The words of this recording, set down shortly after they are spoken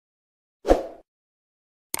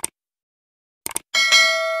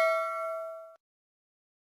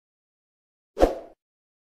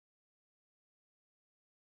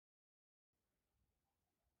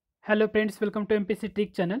Hello friends, welcome to MPC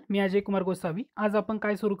trick channel. मी अजय कुमार गोसावी. आज आपण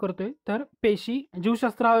काय सुरू करतोय तर पेशी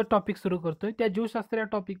जीवशास्त्र हा टॉपिक सुरू करतोय. त्या जीवशास्त्र या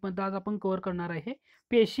टॉपिकमध्ये आज आपण कव्हर करणार आहे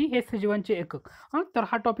पेशी हे सजीवांचे एकक. तर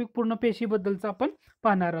हा टॉपिक पूर्ण पेशीबद्दलचा आपण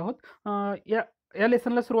पाहणार आहोत. या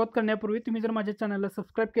लेसनला सुरुवात करण्यापूर्वी तुम्ही जर माझ्या चॅनलला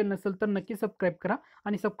सबस्क्राईब केलं नसेल तर नक्की सबस्क्राईब करा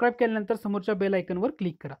आणि सबस्क्राईब केल्यानंतर समोरच्या बेल आयकनवर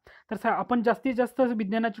क्लिक करा. तर आपण जास्तीत जास्त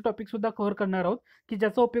विज्ञानाचे टॉपिक सुद्धा कव्हर करणार आहोत की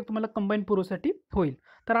ज्याचा उपयोग तुम्हाला कंबाईन पूर्वसाठी होईल.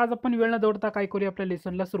 तर आज आपण वेळ न दौडता काय करूया, आपल्या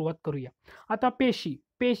लेसनला सुरुवात करूया. आता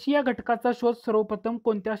पेशी या घटकाचा शोध सर्वप्रथम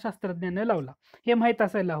कोणत्या शास्त्रज्ञाने लावला हे माहीत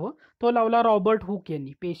असायला हवं. तो लावला रॉबर्ट हुक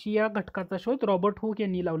यांनी. पेशी या घटकाचा शोध रॉबर्ट हुक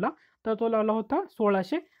यांनी लावला. तर तो लावला होता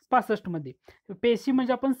 1665 मध्ये. पेशी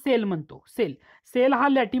म्हणजे आपण सेल म्हणतो. सेल हा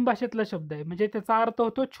लॅटिन भाषेतला शब्द आहे, म्हणजे त्याचा अर्थ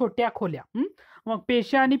होतो छोट्या खोल्या. मग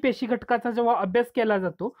पेशी आणि पेशी घटकाचा जेव्हा अभ्यास केला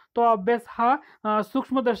जातो तो अभ्यास हा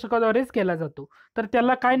सूक्ष्मदर्शकाद्वारेच केला जातो. तर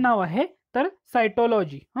त्याला काय नाव आहे तर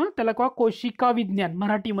सायटोलॉजी. त्याला किंवा कोशिका विज्ञान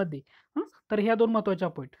मराठीमध्ये. तर ह्या दोन महत्वाच्या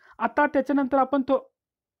पॉईंट. आता त्याच्यानंतर आपण तो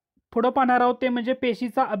पुढे पाहणार आहोत ते म्हणजे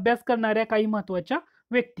पेशीचा अभ्यास करणाऱ्या काही महत्वाच्या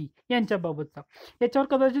व्यक्ती यांच्याबाबतचा. याच्यावर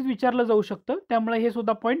कदाचित विचारलं जाऊ शकतं, त्यामुळे हे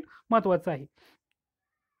सुद्धा पॉईंट महत्वाचं आहे.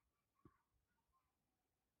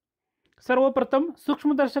 सर्वप्रथम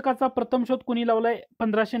सूक्ष्मदर्शकाचा प्रथम शोध कोणी लावलाय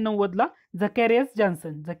 1590 ला? झकॅरियस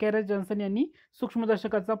जॉन्सन यांनी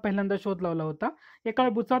सूक्ष्मदर्शकाचा पहिल्यांदा शोध लावला होता. एका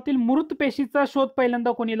बुचातील मृत पेशीचा शोध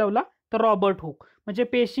पहिल्यांदा कोणी लावला तर रॉबर्ट हुक. म्हणजे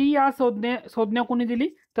पेशी या संज्ञा कोणी दिली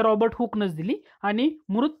तर रॉबर्ट हुकनच दिली आणि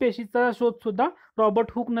मृत पेशीचा शोध सुद्धा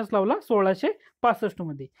रॉबर्ट हुकनच लावला 1665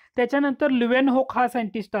 मध्ये. त्याच्यानंतर ल्युवेनहोक हा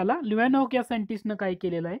सायंटिस्ट आला. ल्युवेनहोक या सायंटिस्टनं काय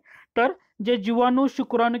केलेलं आहे तर जे जीवाणू,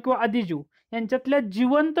 शुक्राणू किंवा आदिजीव यांच्यातल्या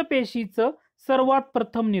जिवंत पेशीचं सर्वात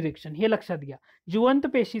प्रथम निरीक्षण, हे लक्षात घ्या. जिवंत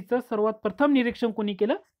पेशीचं सर्वात प्रथम निरीक्षण कोणी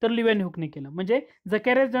केलं तर ल्युवेनहोकने केलं. म्हणजे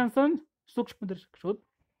झकॅरियस जॉन्सन सूक्ष्मदर्शक शोध,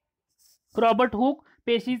 रॉबर्ट हुक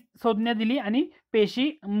पेशी संज्ञा दिली आणि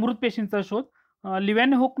मृत पेशींचा शोध,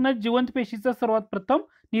 ल्युवेनहोकनं जिवंत पेशीचं सर्वात प्रथम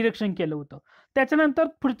निरीक्षण केलं होतं. त्याच्यानंतर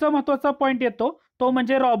पुढचा महत्वाचा पॉईंट येतो तो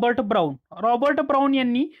म्हणजे रॉबर्ट ब्राऊन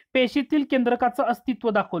यांनी पेशीतील केंद्रकाचं अस्तित्व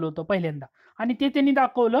दाखवलं होतं पहिल्यांदा आणि ते त्यांनी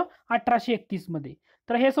दाखवलं 1831 मध्ये.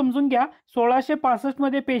 तर हे समजून घ्या, 1665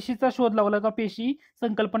 मध्ये पेशीचा शोध लावला का पेशी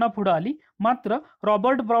संकल्पना पुढे आली. मात्र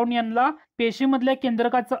रॉबर्ट ब्राऊन यांना पेशीमधल्या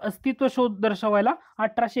केंद्रकाचं अस्तित्व शोध दर्शवायला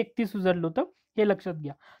 1831 उजळलं होतं, हे लक्षात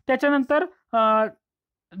घ्या. त्याच्यानंतर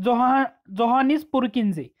जोहानिस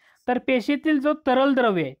पुरकिन्झे, तर पेशीतील जो तरल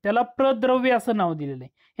द्रव्य आहे त्याला प्रद्रव्य असं नाव दिलेलं आहे.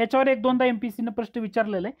 ह्याच्यावर एक दोनदा एमपीसीने प्रश्न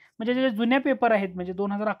विचारलेला आहे. म्हणजे जे जुन्या पेपर आहेत म्हणजे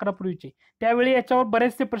 2011 पूर्वीचे, त्यावेळी याच्यावर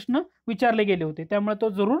बरेचसे प्रश्न विचारले गेले होते, त्यामुळे तो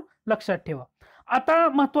जरूर लक्षात ठेवा. आता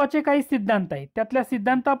महत्वाचे काही सिद्धांत आहेत. त्यातल्या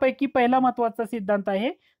सिद्धांतापैकी पहिला महत्वाचा सिद्धांत आहे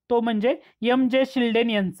तो म्हणजे M.J. शिल्डेन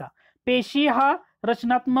यांचा. पेशी हा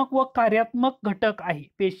रचनात्मक व कार्यात्मक घटक आहे.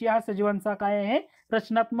 पेशी हा सजीवांचा काय आहे,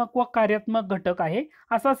 रचनात्मक व कार्यात्मक घटक आहे,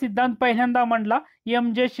 असा सिद्धांत पहिल्यांदा मांडला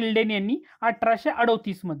M.J. शिल्डेन यांनी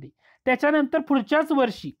 1838 मध्ये. त्याच्यानंतर पुढच्याच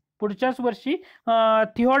वर्षी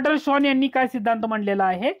थिओडर शॉन यांनी काय सिद्धांत मांडलेला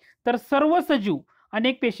आहे तर सर्व सजीव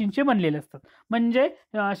अनेक पेशींचे बनलेले असतात. म्हणजे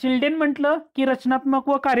शिल्डेन म्हटलं की रचनात्मक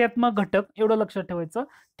व कार्यात्मक घटक, एवढं लक्षात ठेवायचं.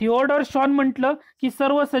 थिओडर शॉन म्हटलं की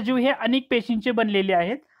सर्व सजीव हे अनेक पेशींचे बनलेले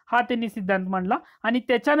आहेत, हा त्यांनी सिद्धांत मांडला. आणि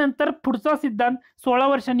त्याच्यानंतर पुढचा सिद्धांत 16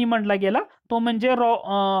 वर्षांनी मांडला गेला तो म्हणजे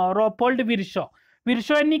रॉपोल्ड विर्शॉ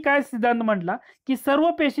यांनी काय सिद्धांत मांडला की सर्व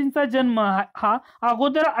पेशींचा जन्म हा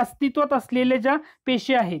अगोदर अस्तित्वात असलेल्या ज्या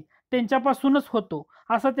पेशी आहेत त्यांच्यापासूनच होतो,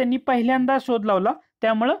 असा त्यांनी पहिल्यांदा शोध लावला.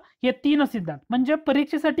 त्यामुळं हे 3 सिद्धांत म्हणजे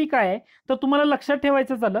परीक्षेसाठी काय आहे तर तुम्हाला लक्षात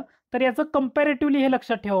ठेवायचं झालं तर याचं कंपॅरेटिव्हली हे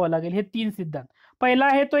लक्षात ठेवावं लागेल. हे 3 सिद्धांत, पहिला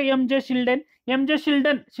आहे तो M.J.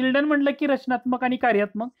 शिल्डेन म्हटलं की रचनात्मक आणि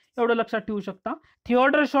कार्यात्मक, एवढं लक्षात ठेवू शकता.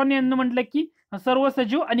 थिओडर शॉन यांनी म्हटलं की सर्व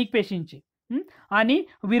सजीव अनेक पेशींचे, आणि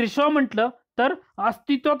विर्शॉ म्हटलं तर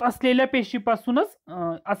अस्तित्वात असलेल्या पेशीपासूनच,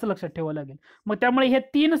 असं लक्षात ठेवावं लागेल. मग त्यामुळे हे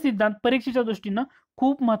 3 सिद्धांत परीक्षेच्या दृष्टीनं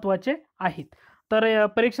खूप महत्वाचे आहेत. तर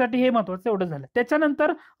परीक्षेसाठी हे महत्वाचं एवढं झालं.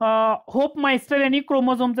 त्याच्यानंतर होप मायस्टर यांनी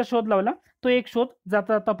क्रोमोझोमचा शोध लावला. तो एक शोध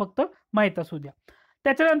जाता जाता फक्त माहीत असू द्या.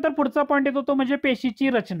 त्याच्यानंतर पुढचा पॉईंट येतो तो म्हणजे पेशीची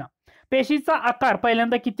रचना. पेशीचा आकार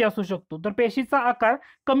पहिल्यांदा किती असू शकतो तर पेशीचा आकार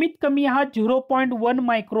कमीत कमी हा 0.1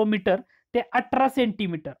 मायक्रोमीटर ते 18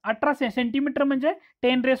 सेंटीमीटर. 18 सेंटीमीटर म्हणजे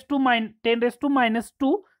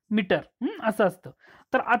 10⁻⁻² मीटर असं असतं.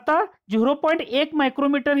 तर आता 0.1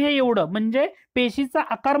 मायक्रोमीटर हे एवढं म्हणजे पेशीचा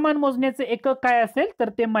आकारमान मोजण्याचे एकक काय असेल तर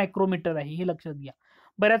ते मायक्रोमीटर आहे, हे लक्षात घ्या.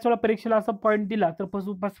 बऱ्याच वेळा परीक्षेला असा पॉईंट दिला तर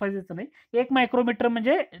फसवायचं नाही. 1 मायक्रोमीटर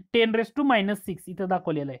म्हणजे 10⁻⁶ इथं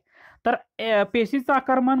दाखवलेलं आहे. तर पेशीचा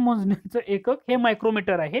आकारमान मोजण्याचं एकक हे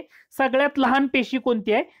मायक्रोमीटर आहे. सगळ्यात लहान पेशी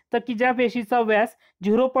कोणती आहे तर की ज्या पेशीचा व्यास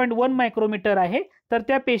 0.1 मायक्रोमीटर आहे तर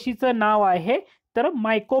त्या पेशीचं नाव आहे तर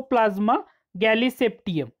मायकोप्लाझ्मा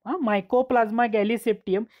गॅलिसेप्टियम, मायकोप्लाझ्मा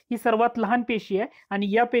गॅलिसेप्टियम ही सर्वात लहान पेशी आहे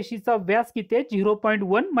आणि या पेशीचा व्यास किती आहे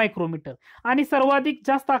 0.1 मायक्रोमीटर. आणि सर्वाधिक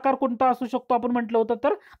जास्त आकार कोणता असू शकतो आपण म्हटलं होतं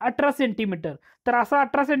तर 18 सेंटीमीटर. तर असा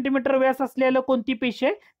 18 सेंटीमीटर व्यास असलेलं कोणती पेशी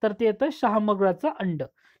आहे तर ते येतं शहामृगाचं अंड.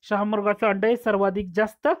 शहामृगाचं अंड हे सर्वाधिक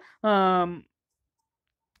जास्त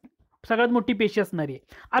सगळ्यात मोठी पेशी असणारी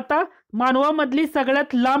आहे. आता मानवामधली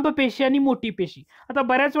सगळ्यात लांब पेशी आणि मोठी पेशी. आता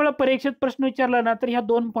बऱ्याच वेळा परीक्षेत प्रश्न विचारला ना तर ह्या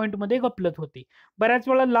 2 पॉइंटमध्ये गफलत होते. बऱ्याच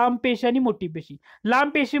वेळा लांब पेशी आणि मोठी पेशी.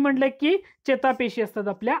 लांब पेशी म्हटलं की चेतापेशी असतात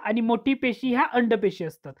आपल्या आणि मोठी पेशी ह्या अंडपेशी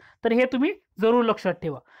असतात. तर हे तुम्ही जरूर लक्षात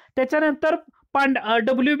ठेवा. त्याच्यानंतर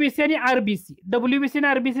WBC आणि RBC. WBC आणि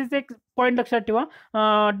RBCचे एक पॉईंट लक्षात ठेवा.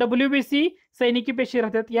 WBC सैनिकी पेशी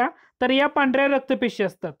राहतात या, तर या पांढऱ्या रक्तपेशी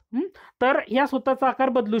असतात. तर या स्वतःचा आकार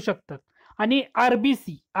बदलू शकतात. आणि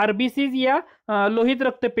RBC या लोहित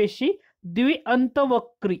रक्तपेशी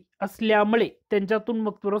द्विअंतवक्री असल्यामुळे त्यांच्यातून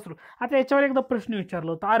वक्तव्य सुरू. आता याच्यावर एकदा प्रश्न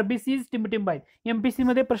विचारला होता. RBC टिमटिंब आहेत, MPC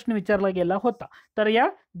मध्ये प्रश्न विचारला गेला होता. तर या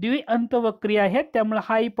द्विअंतवक्री आहेत, त्यामुळे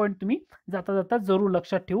हाही पॉईंट तुम्ही जाता जाता जरूर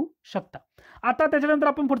लक्षात ठेवू शकता. आता त्याच्यानंतर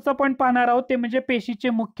आपण पुढचा पॉईंट पाहणार आहोत ते म्हणजे पेशीचे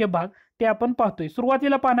मुख्य भाग. ते आपण पाहतोय.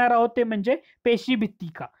 सुरुवातीला पाहणार आहोत ते म्हणजे पेशी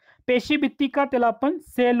भित्तिका. पेशी भित्तिका त्याला आपण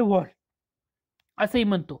सेल वॉल असंही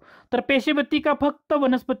म्हणतो. तर पेशी भित्तिका फक्त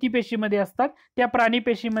वनस्पती पेशीमध्ये असतात, त्या प्राणी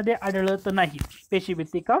पेशीमध्ये आढळत नाहीत. पेशी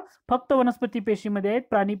भित्तिका फक्त वनस्पती पेशीमध्ये आहेत,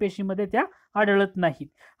 प्राणी पेशीमध्ये त्या आढळत नाहीत.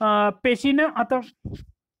 पेशीनं आता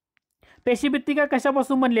पेशी भित्तिका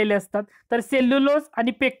कशापासून बनलेल्या असतात तर सेल्युलोज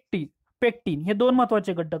आणि पेक्टिन हे 2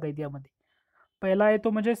 महत्वाचे घटक आहेत यामध्ये. पहिला आहे तो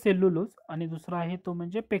म्हणजे सेल्युलोज आणि दुसरा आहे तो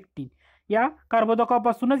म्हणजे पेक्टिन. या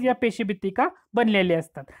कार्बोदकापासूनच या पेशी भित्तिका बनलेल्या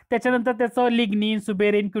असतात. त्याच्यानंतर त्याचं लिग्निन,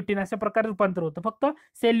 सुबेरिन, क्युटिन अशा प्रकारे रूपांतर होतं. फक्त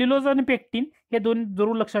सेल्युलोज आणि पेक्टिन हे 2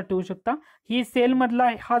 जरूर लक्षात ठेवू शकता. ही सेल मधला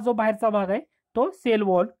हा जो बाहेरचा भाग आहे तो सेल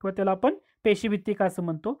वॉल किंवा त्याला आपण पेशी भित्तिका असं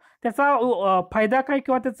म्हणतो. त्याचा फायदा काय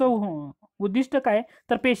किंवा त्याचं उद्दिष्ट काय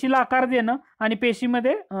तर पेशीला आकार देणं आणि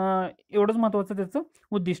पेशीमध्ये एवढंच महत्वाचं त्याचं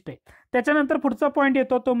उद्दिष्ट आहे. त्याच्यानंतर पुढचा पॉईंट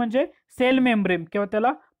येतो तो म्हणजे सेल मेम्ब्रेन किंवा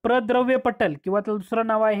त्याला प्रद्रव्य पटल किंवा त्याचं दुसरं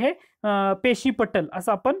नाव आहे पेशी पटल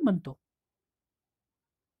असं आपण म्हणतो.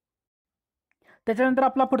 त्याच्यानंतर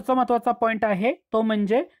आपला पुढचा महत्वाचा पॉईंट आहे तो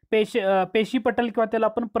म्हणजे पेशी पटल किंवा त्याला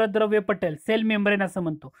आपण प्रद्रव्य पटल सेल मेम्ब्रेन असं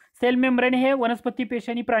म्हणतो. सेल मेम्ब्रेन हे वनस्पती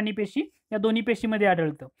पेशी आणि प्राणी पेशी या दोन्ही पेशीमध्ये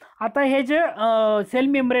आढळतं. आता हे जे सेल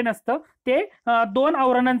मेम्ब्रेन असतं ते 2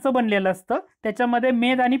 आवरणांचं बनलेलं असतं. त्याच्यामध्ये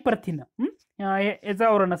मेद आणि प्रथिन याचं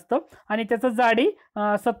आवरण असतं आणि त्याचं जाडी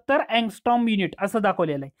 70 अँगस्ट्रॉम युनिट असं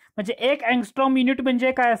दाखवलेलं आहे. म्हणजे 1 अँगस्ट्रॉम युनिट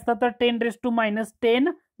म्हणजे काय असतं तर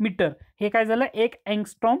 10⁻⁻10 मीटर. हे काय झालं 1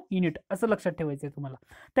 अँगस्ट्रॉम युनिट असं लक्षात ठेवायचं आहे तुम्हाला.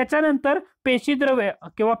 त्याच्यानंतर पेशीद्रव्य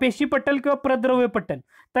किंवा पेशी पटल किंवा प्रद्रव्य पटल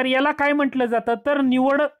तर याला काय म्हटलं जातं तर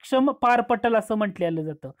निवडक्षम पारपटल असं म्हटलेलं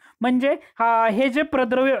जातं. म्हणजे हे जे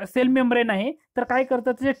प्रद्रव्य सेल मेम्ब्रेन आहे तर काय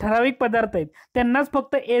करतात जे ठराविक पदार्थ आहेत त्यांनाच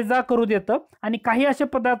फक्त ये जा करू देतं आणि काही असे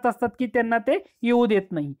पदार्थ असतात की त्यांना ते येऊ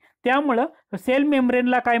देत नाही. त्यामुळं सेल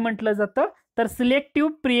मेम्ब्रेनला काय म्हटलं जातं तर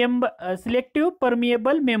सिलेक्टिव्ह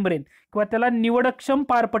परमिएबल मेम्ब्रेन किंवा त्याला निवडक्षम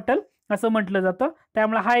पारपटल असं म्हटलं जातं.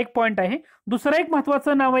 त्यामुळे हा एक पॉईंट आहे. दुसरं एक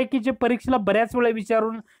महत्वाचं नाव आहे की जे परीक्षेला बऱ्याच वेळा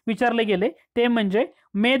विचारले गेले ते म्हणजे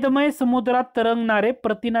मेदमय समुद्रात तरंगणारे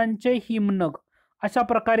प्रथिनांचे हिमनग. अशा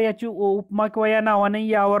प्रकारे याची उपमा किंवा या नावाने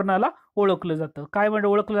या आवरणाला ओळखलं जातं. काय म्हणजे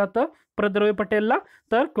ओळखलं जातं प्रद्रव्य पटलला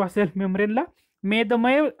तर किंवा सेल मेम्ब्रेनला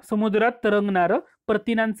मेदमय समुद्रात तरंगणारं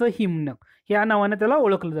प्रथिनांचं हिमनग या नावाने त्याला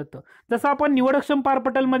ओळखलं जातं. जसं आपण निवडक्षम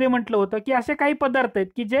पारपटलमध्ये म्हटलं होतं की असे काही पदार्थ आहेत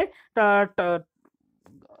की जे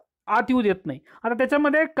आत येऊ देत नाही. आता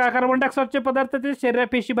त्याच्यामध्ये कार्बन डायऑक्साईडचे पदार्थ ते शरीर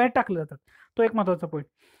पेशी बाहेर टाकले जातात. तो एक महत्वाचा पॉईंट.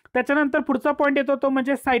 त्याच्यानंतर पुढचा पॉईंट येतो तो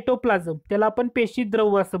म्हणजे सायटोप्लाझम. त्याला आपण पेशी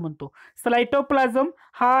द्रव असं म्हणतो. सायटोप्लाझम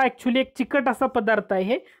हा ऍक्च्युली एक चिकट असा पदार्थ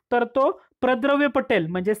आहे. तर तो प्रद्रव्य पटल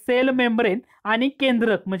म्हणजे सेल मेम्ब्रेन आणि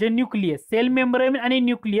केंद्रक म्हणजे न्यूक्लियस. सेल मेम्ब्रेन आणि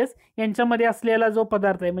न्यूक्लियस यांच्यामध्ये असलेला जो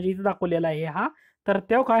पदार्थ आहे म्हणजे इथे दाखवलेला आहे हा तर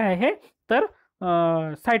तो काय आहे तर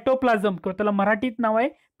सायटोप्लाझम किंवा त्याला मराठीत नाव आहे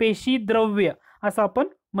पेशी द्रव्य असं आपण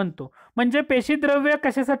म्हणतो. म्हणजे पेशी द्रव्य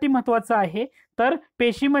कशासाठी महत्वाचं आहे तर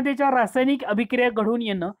पेशीमध्ये ज्या रासायनिक अभिक्रिया घडून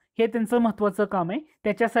येणं हे त्यांचं महत्वाचं काम आहे.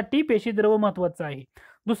 त्याच्यासाठी पेशीद्रव्य महत्वाचं आहे.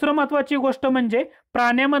 दुसरं महत्वाची गोष्ट म्हणजे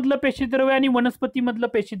प्राण्यामधलं पेशीद्रव्य आणि वनस्पतीमधलं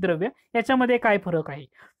पेशीद्रव्य याच्यामध्ये काय फरक आहे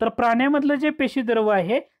तर प्राण्यामधलं जे पेशीद्रव्य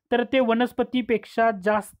आहे तर ते वनस्पतीपेक्षा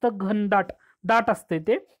जास्त दाट असते.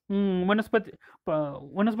 ते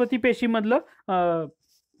वनस्पती पेशीमधलं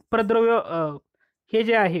प्रद्रव्य हे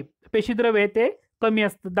जे आहे पेशीद्रव्य आहे ते कमी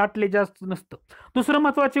असतं, दाटले जास्त नसतं. दुसरं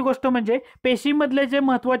महत्वाची गोष्ट म्हणजे पेशीमधले जे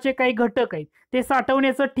महत्वाचे काही घटक आहेत ते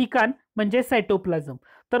साठवण्याचं ठिकाण म्हणजे सायटोप्लाझम.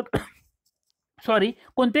 तर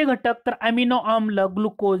कोणते घटक तर अमिनो आम्ल,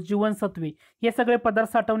 ग्लुकोज, जीवनसत्वे हे सगळे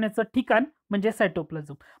पदार्थ साठवण्याचं ठिकाण म्हणजे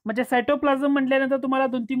सायटोप्लाझम. म्हणजे सायटोप्लाझम म्हटल्यानंतर तुम्हाला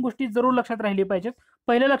 2-3 गोष्टी जरूर लक्षात राहिली पाहिजेत.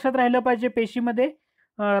 पहिलं लक्षात राहिलं पाहिजे पेशीमध्ये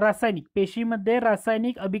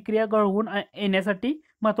रासायनिक अभिक्रिया घडवून येण्यासाठी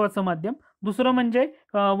महत्वाचं माध्यम. दुसरं म्हणजे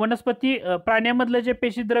वनस्पती प्राण्यामधलं जे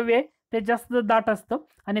पेशीद्रव्य आहे ते जास्त दाट असतं.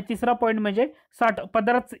 आणि तिसरा पॉईंट म्हणजे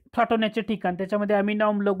पदार्थ साठवण्याचे ठिकाण, त्याच्यामध्ये अमिनो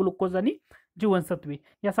आम्ल, ग्लुकोज आणि जीवनसत्वे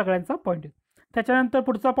या सगळ्यांचा पॉईंट येतो. त्याच्यानंतर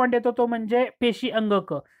पुढचा पॉईंट येतो तो म्हणजे पेशी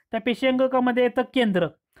अंगक. त्या पेशी अंगकामध्ये येतं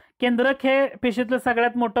केंद्रक. केंद्रक हे पेशीतलं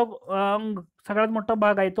सगळ्यात मोठा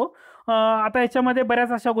भाग आहे तो. आता याच्यामध्ये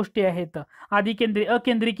बऱ्याच अशा गोष्टी आहेत,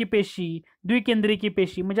 अकेंद्रिकी पेशी, द्विकेंद्रिकी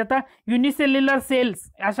पेशी. म्हणजे आता युनिसेल्युलर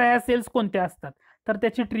सेल्स, अशा ह्या सेल्स कोणत्या असतात तर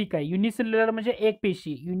त्याची ट्रिक आहे. युनिसेल्युलर म्हणजे एक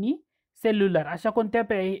पेशी, युनिसेल्युलर अशा कोणत्या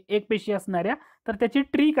एक पेशी असणाऱ्या, तर त्याची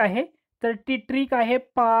ट्रिक आहे. तर ती ट्रिक आहे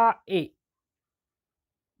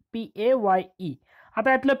PAYE.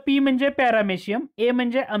 आता यातलं पी म्हणजे पॅरामेशियम, ए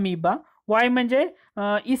म्हणजे अमिबा, वाय म्हणजे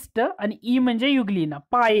इस्ट आणि ई म्हणजे युग्लिना.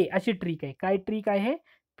 पाए अशी ट्रिक आहे. काय ट्रिक आहे?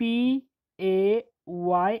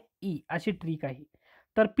 PAYE अशी ट्रिक आहे.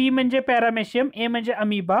 तर पी म्हणजे पॅरामेशियम, ए म्हणजे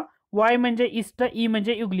अमिबा, वाय म्हणजे इस्ट, ई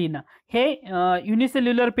म्हणजे युग्लिना. हे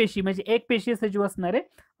युनिसेल्युलर पेशी म्हणजे एक पेशी सजीव असणारे,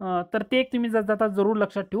 तर ते एक तुम्ही जाता जरूर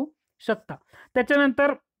लक्षात ठेवू शकता.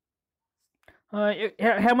 त्याच्यानंतर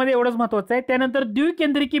ह्यामध्ये एवढंच महत्वाचं आहे. त्यानंतर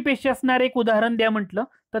द्विकेंद्रिकी पेशी असणारे एक उदाहरण द्या म्हटलं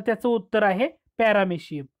तर त्याचं उत्तर आहे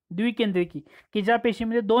पॅरामेशियम. द्विकेंद्रिकी की ज्या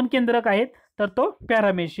पेशीमध्ये 2 केंद्रक आहेत तर तो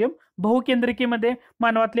पॅरामेशियम. बहुकेंद्रिकीमध्ये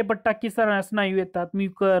मानवातले बट्टाकी स्नायू येतात,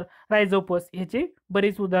 म्युकर, रायझोपस, ह्याचे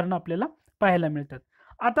बरीच उदाहरणं आपल्याला पाहायला मिळतात.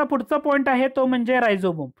 आता पुढचा पॉइंट आहे तो म्हणजे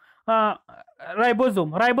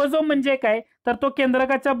रायबोझोम म्हणजे काय तर तो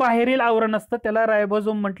केंद्रकाच्या बाहेरील आवरण असतं, त्याला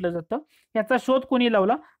रायबोझोम म्हटलं जातं. याचा शोध कोणी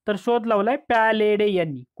लावला तर शोध लावलाय पॅलेडे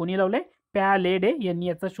यांनी. कोणी लावलाय? पॅलेडे यांनी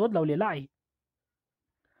याचा शोध लावलेला आहे.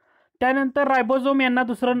 त्यानंतर रायबोझोम यांना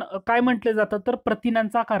दुसरं काय म्हटलं जातं तर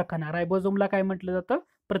प्रथिनांचा कारखाना. रायबोझोमला काय म्हटलं जातं?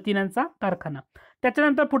 प्रथिनांचा कारखाना.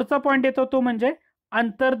 त्याच्यानंतर पुढचा पॉइंट येतो तो म्हणजे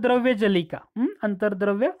आंतरद्रव्य जलिका.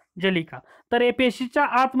 आंतरद्रव्य जलिका तर हे पेशीच्या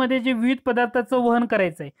आतमध्ये जे विविध पदार्थाचं वहन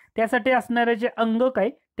करायचंय त्यासाठी असणारे जे अंगक आहे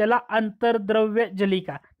त्याला आंतरद्रव्य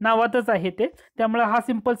जलिका नावातच आहे ते, त्यामुळे हा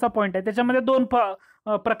सिंपलचा पॉइंट आहे. त्याच्यामध्ये 2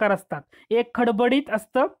 प्रकार असतात. एक खडबडीत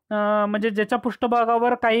असतं, म्हणजे ज्याच्या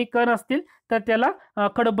पृष्ठभागावर काही कण असतील तर त्याला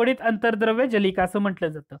खडबडीत आंतरद्रव्य जलिका असं म्हटलं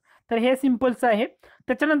जातं. तर हे सिंपलचं आहे.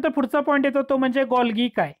 त्याच्यानंतर पुढचा पॉइंट येतो तो म्हणजे गॉल्गी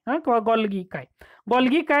काय किंवा गॉल्गी काय.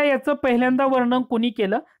 गॉल्गी काय याचं पहिल्यांदा वर्णन कोणी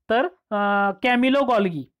केलं तर कॅमिलो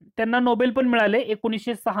गॉल्गी. त्यांना नोबेल पण मिळाले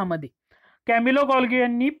 1906 मध्ये. कॅमिलो गॉल्गी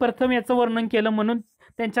यांनी प्रथम याचं वर्णन केलं, म्हणून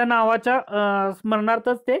त्यांच्या नावाच्या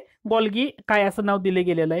स्मरणार्थच ते गॉल्गी काय असं नाव दिले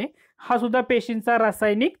गेलेलं आहे. हा सुद्धा पेशींचा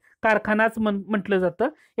रासायनिक कारखानाच म्हटलं जातं.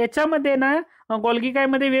 याच्यामध्ये ना गॉल्गी काय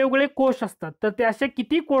मध्ये वेगवेगळे कोश असतात, तर ते असे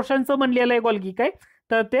किती कोशांचं बनलेलं आहे गॉल्गी काय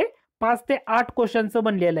तर ते 5 ते 8 कोशांचं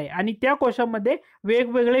बनलेलं आहे. आणि त्या कोशामध्ये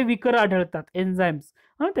वेगवेगळे विकर आढळतात, एन्झाईम्स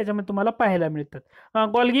त्याच्यामध्ये तुम्हाला पाहायला मिळतात.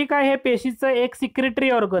 गॉल्गी काय हे पेशीचं एक सिक्रेटरी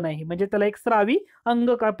ऑर्गन आहे, म्हणजे त्याला एक स्रावी अंग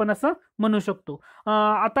आपण असं म्हणू शकतो.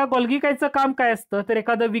 आता गॉल्गी कायचं काम काय असतं तर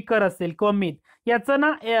एखादं विकर असेल किंवा मेद याचं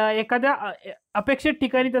ना एखाद्या अपेक्षित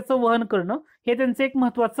ठिकाणी त्याचं वहन करणं हे त्यांचं एक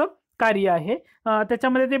महत्वाचं कार्य आहे.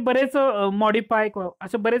 त्याच्यामध्ये ते बरेच मॉडिफाय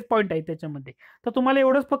असे बरेच पॉईंट आहेत त्याच्यामध्ये. तर तुम्हाला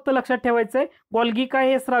एवढंच फक्त लक्षात ठेवायचं आहे, गॉल्गी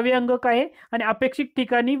काय हे स्रावी अंगक आहे आणि अपेक्षित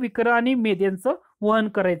ठिकाणी विकर आणि मेद यांचं वहन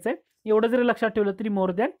करायचंय. एवढं जरी लक्षात ठेवलं तरी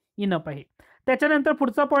मोर दॅन इनफ आहे. त्याच्यानंतर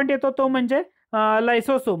पुढचा पॉईंट येतो तो म्हणजे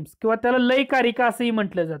लायसोसोम्स किंवा त्याला लयकारिका असंही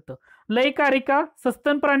म्हटलं जातं. लयकारिका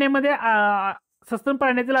सस्तन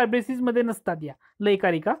प्राण्यातील आयब्रेसिस मध्ये नसतात या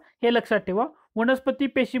लयकारिका, हे लक्षात ठेवा. वनस्पती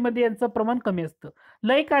पेशीमध्ये यांचं प्रमाण कमी असतं.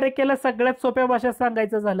 लयकारिकेला सगळ्यात सोप्या भाषेत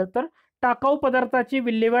सांगायचं झालं तर टाकाऊ पदार्थाची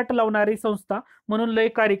विल्हेवाट लावणारी संस्था म्हणून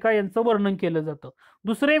लयकारिका यांचं वर्णन केलं जातं.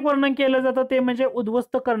 दुसरं एक वर्णन केलं जातं ते म्हणजे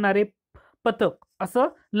उद्ध्वस्त करणारे पथक असं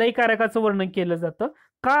लयकारिकाचं वर्णन केलं जातं.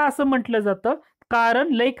 का असं म्हटलं जातं कारण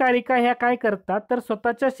लयकारिका ह्या काय करतात तर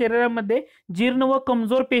स्वतःच्या शरीरामध्ये जीर्ण व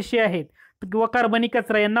कमजोर पेशी आहेत किंवा कार्बनिक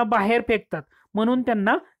कचरा यांना बाहेर फेकतात, म्हणून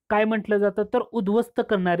त्यांना काय म्हटलं जातं तर उद्ध्वस्त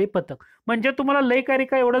करणारे पथक. म्हणजे तुम्हाला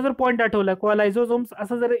लयकारिका एवढा जर पॉईंट आठवला किंवा लायझोझोम्स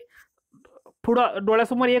असं जर पुढं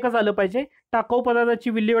डोळ्यासमोर एकच आलं पाहिजे, टाकाऊ पदार्थाची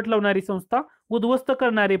विल्हेवाट लावणारी संस्था, उद्ध्वस्त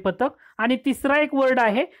करणारे पथक आणि तिसरा एक वर्ड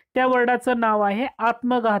आहे त्या वर्डाचं नाव आहे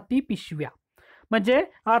आत्मघाती पिशव्या. म्हणजे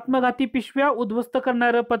आत्मघाती पिशव्या, उद्ध्वस्त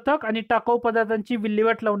करणारं पथक आणि टाकाऊ पदार्थांची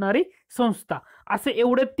विल्हेवाट लावणारी संस्था, असे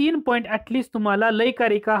एवढे 3 पॉईंट ऍटलिस्ट तुम्हाला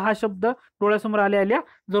लयकारिका हा शब्द डोळ्यासमोर आल्या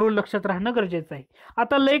जरूर लक्षात राहणं गरजेचं आहे.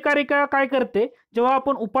 आता लयकारिका काय करते, जेव्हा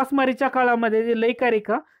आपण उपासमारीच्या काळामध्ये जे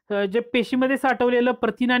लयकारिका जे पेशीमध्ये साठवलेलं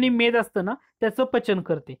प्रथिन आणि मेद असतं ना त्याचं पचन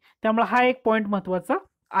करते, त्यामुळे हा एक पॉईंट महत्वाचा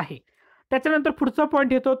आहे. त्याच्यानंतर पुढचा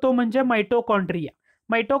पॉईंट येतो तो म्हणजे मायटोकॉन्ड्रिया.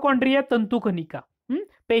 मायटोकॉन्ड्रिया तंतुकणिका.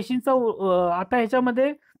 पेशींचा आता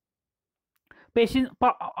ह्याच्यामध्ये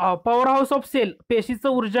पॉवर हाऊस ऑफ सेल, पेशीचं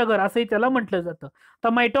ऊर्जागर असंही त्याला म्हटलं जातं. तर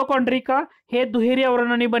मायटोकॉन्ड्रिका हे दुहेरी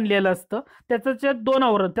आवरणाने बनलेलं असतं. त्याचं जे दोन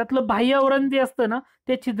आवरण, त्यातलं बाह्य आवरण जे असतं ना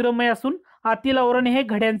ते छिद्रमय असून आतील आवरण हे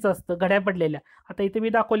घड्यांचं असतं, घड्या पडलेल्या. आता इथे मी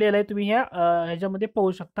दाखवलेलं आहे, तुम्ही ह्याच्यामध्ये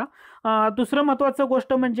पाहू शकता. दुसरं महत्वाचं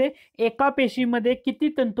गोष्ट म्हणजे एका पेशीमध्ये किती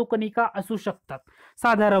तंतुकणिका असू शकतात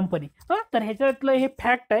साधारणपणे. तर ह्याच्यातलं हे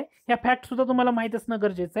फॅक्ट आहे, ह्या फॅक्ट सुद्धा तुम्हाला माहित असणं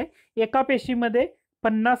गरजेचं आहे. एका पेशीमध्ये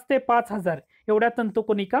 50 ते 5000 एवढ्या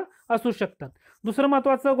तंतुकणिका असू शकतात. दुसरं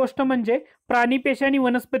महत्वाचं गोष्ट म्हणजे प्राणी पेशी आणि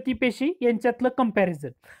वनस्पती पेशी यांच्यातलं कंपॅरिझन.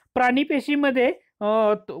 प्राणी पेशीमध्ये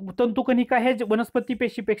तंतुकणिका हे वनस्पती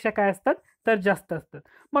पेशीपेक्षा काय असतात तर जास्त असतात.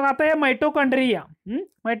 मग आता या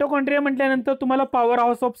मायटोकॉन्ड्रिया म्हटल्यानंतर तुम्हाला पॉवर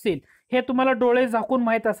हाऊस ऑफ सेल हे तुम्हाला डोळे झाकून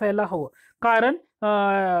माहीत असायला हवं, कारण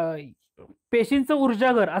पेशींचं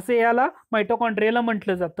ऊर्जागर असे याला मायटोकॉन्ड्रियाला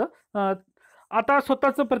म्हटलं जातं. आता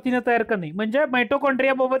स्वतःचं प्रथिन तयार करणे म्हणजे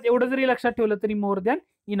मायटोकॉन्ड्रिया बाबत एवढं जरी लक्षात ठेवलं तरी मोर दॅन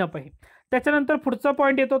इनफ आहे. त्याच्यानंतर पुढचा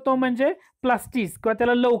पॉईंट येतो तो म्हणजे प्लास्टिस किंवा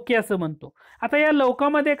त्याला लवके असं म्हणतो. आता या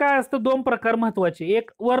लवकामध्ये काय असतं, दोन प्रकार महत्वाचे,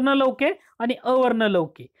 एक वर्णलवके आणि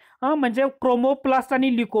अवर्णलवके. म्हणजे क्रोमोप्लास्ट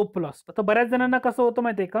आणि ल्युकोप्लास्ट. आता बऱ्याच जणांना कसं होतं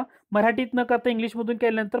माहितीये का, मराठीत न करता इंग्लिशमधून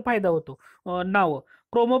केल्यानंतर फायदा होतो. नाव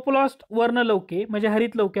क्रोमोप्लास्ट वर्णलवके म्हणजे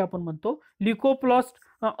हरित लवके आपण म्हणतो, ल्युकोप्लास्ट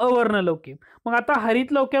अवर्णलवके. मग आता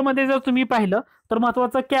हरित लवक्यामध्ये जर तुम्ही पाहिलं तर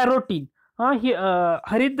महत्वाचं कॅरोटीन,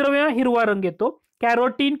 हरितद्रव्य हिरवा रंग येतो,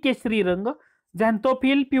 कॅरोटीन केशरी रंग,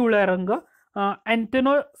 झॅन्थोफिल पिवळा रंग,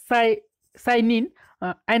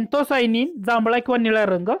 अँथोसायनिन जांभळा किंवा निळा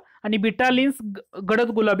रंग आणि बिटालिन्स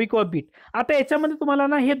गडद गुलाबी किंवा बीट. आता याच्यामध्ये तुम्हाला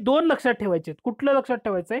ना हे दोन लक्षात ठेवायचे. कुठलं लक्षात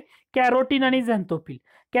ठेवायचं आहे, कॅरोटीन आणि झॅन्थोफिल.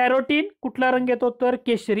 कॅरोटीन कुठला रंग येतो तर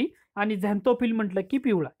केशरी आणि झॅन्थोफिल म्हटलं की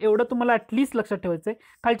पिवळा. एवढं तुम्हाला ऍटलिस्ट लक्षात ठेवायचंय,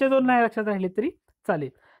 खालच्या दोन नाही लक्षात राहिले तरी चालेल.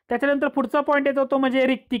 त्याच्यानंतर पुढचा पॉईंट येतो तो म्हणजे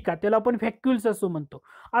रिक्तिका, त्याला आपण व्हॅक्युल्स असं म्हणतो.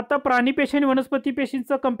 आता प्राणी पेशी आणि वनस्पती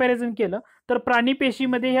पेशींचं कंपॅरिझन केलं तर प्राणी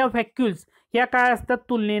पेशीमध्ये ह्या व्हॅक्युल्स ह्या काय असतात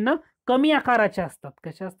तुलनेनं कमी आकाराच्या असतात.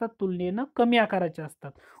 कशा असतात, तुलनेनं कमी आकाराच्या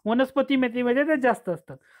असतात. वनस्पतीमध्ये ते जास्त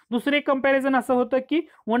असतात. दुसरे कंपॅरिझन असं होतं की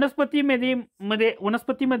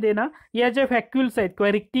वनस्पतीमध्ये ना या ज्या व्हॅक्युल्स आहेत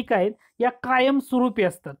किंवा रिक्तिका आहेत या कायम स्वरूपी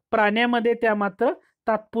असतात, प्राण्यामध्ये त्या मात्र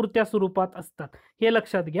तात्पुरत्या स्वरूपात असतात, हे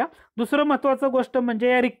लक्षात घ्या. दुसरं महत्वाचं गोष्ट म्हणजे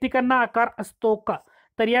या रिक्तिकांना आकार असतो का,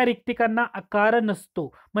 तर या रिक्तिकांना आकार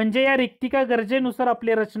नसतो. म्हणजे या रिक्तिका गरजेनुसार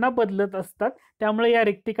आपली रचना बदलत असतात, त्यामुळे या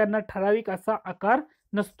रिक्तिकांना ठराविक असा आकार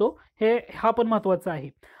नसतो. हा पण महत्वाचा आहे.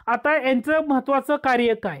 आता यांचं महत्वाचं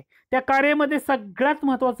कार्य काय, त्या कार्यामध्ये सगळ्यात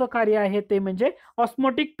महत्वाचं कार्य आहे ते म्हणजे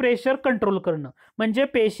ऑस्मोटिक प्रेशर कंट्रोल करणं. म्हणजे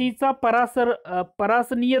पेशीचा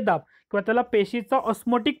परासनीय दाब किंवा त्याला पेशीचा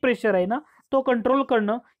ऑस्मोटिक प्रेशर आहे ना तो कंट्रोल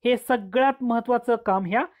करणं, हे सगळ्यात महत्वाचं काम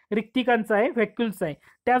ह्या रिक्तिकांचं आहे, व्हॅक्युल्स आहे.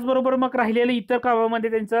 त्याचबरोबर मग राहिलेले इतर कामामध्ये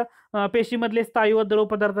त्यांचं पेशीमधले स्थायू व द्रव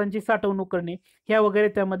पदार्थांची साठवणूक करणे ह्या वगैरे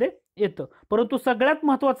त्यामध्ये येतं. परंतु सगळ्यात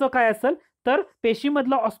महत्वाचं काय असेल तर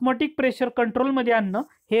पेशीमधलं ऑस्मोटिक प्रेशर कंट्रोलमध्ये आणणं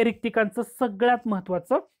हे रिक्तिकांचं सगळ्यात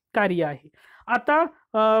महत्वाचं कार्य आहे. आता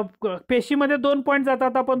पेशीमध्ये दोन पॉईंट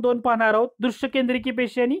जातात, आपण दोन पाहणार आहोत, दृश्य केंद्रिकी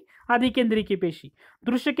पेशी आणि अधिकेंद्रिकी पेशी.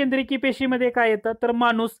 दृश्य केंद्रिकी पेशीमध्ये काय येतं तर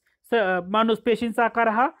माणूस पेशींचा आकार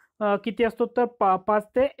हा किती असतो तर 5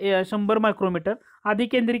 ते 100 मायक्रोमीटर.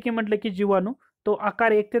 अधिकेंद्रिकी म्हटलं की जीवाणू, तो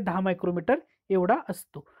आकार 1 ते 10 मायक्रोमीटर एवढा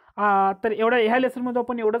असतो. तर एवढा ह्या लेसन मध्ये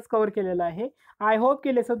आपण एवढंच कव्हर केलेलं आहे. आय होप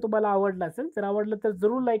की लेसन तुम्हाला आवडलं असेल. जर आवडलं तर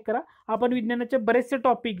जरूर लाईक करा. आपण विज्ञानाचे बरेचसे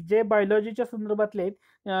टॉपिक जे बायोलॉजीच्या संदर्भातले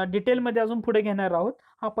डिटेलमध्ये अजून पुढे घेणार आहोत.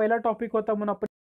 हा पहिला टॉपिक होता म्हणून आपण